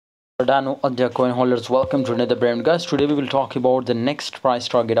Cardano Adda coin holders, welcome to another brand. Guys, today we will talk about the next price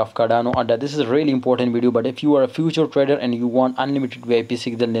target of Cardano Adda. This is a really important video, but if you are a future trader and you want unlimited VIP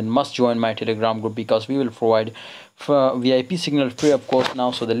signal, then must join my Telegram group because we will provide VIP signal free of course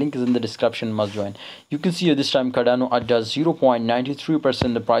now. So the link is in the description, must join. You can see here this time Cardano Adda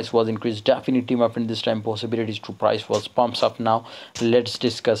 0.93% the price was increased. Definitely my friend, this time possibilities to price was pumps up now. Let's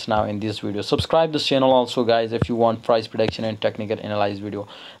discuss now in this video. Subscribe this channel also guys if you want price prediction and technical analyze video.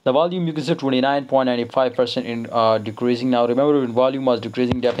 The volume you can see 29.95% in decreasing now. Remember when volume was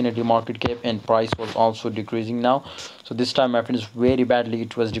decreasing, definitely market cap and price was also decreasing now. So this time my friends, very badly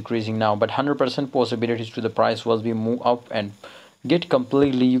it was decreasing now, but 100% possibilities to the price was we move up and get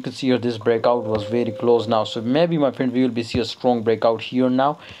completely. You can see here this breakout was very close now, so maybe my friend we will be see a strong breakout here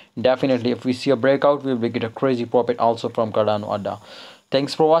now. Definitely if we see a breakout, we will get a crazy profit also from Cardano Adda.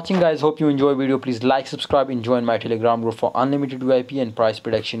 Thanks for watching guys, hope you enjoy video. Please like, subscribe and join my Telegram group for unlimited VIP and price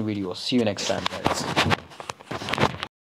prediction videos. See you next time guys.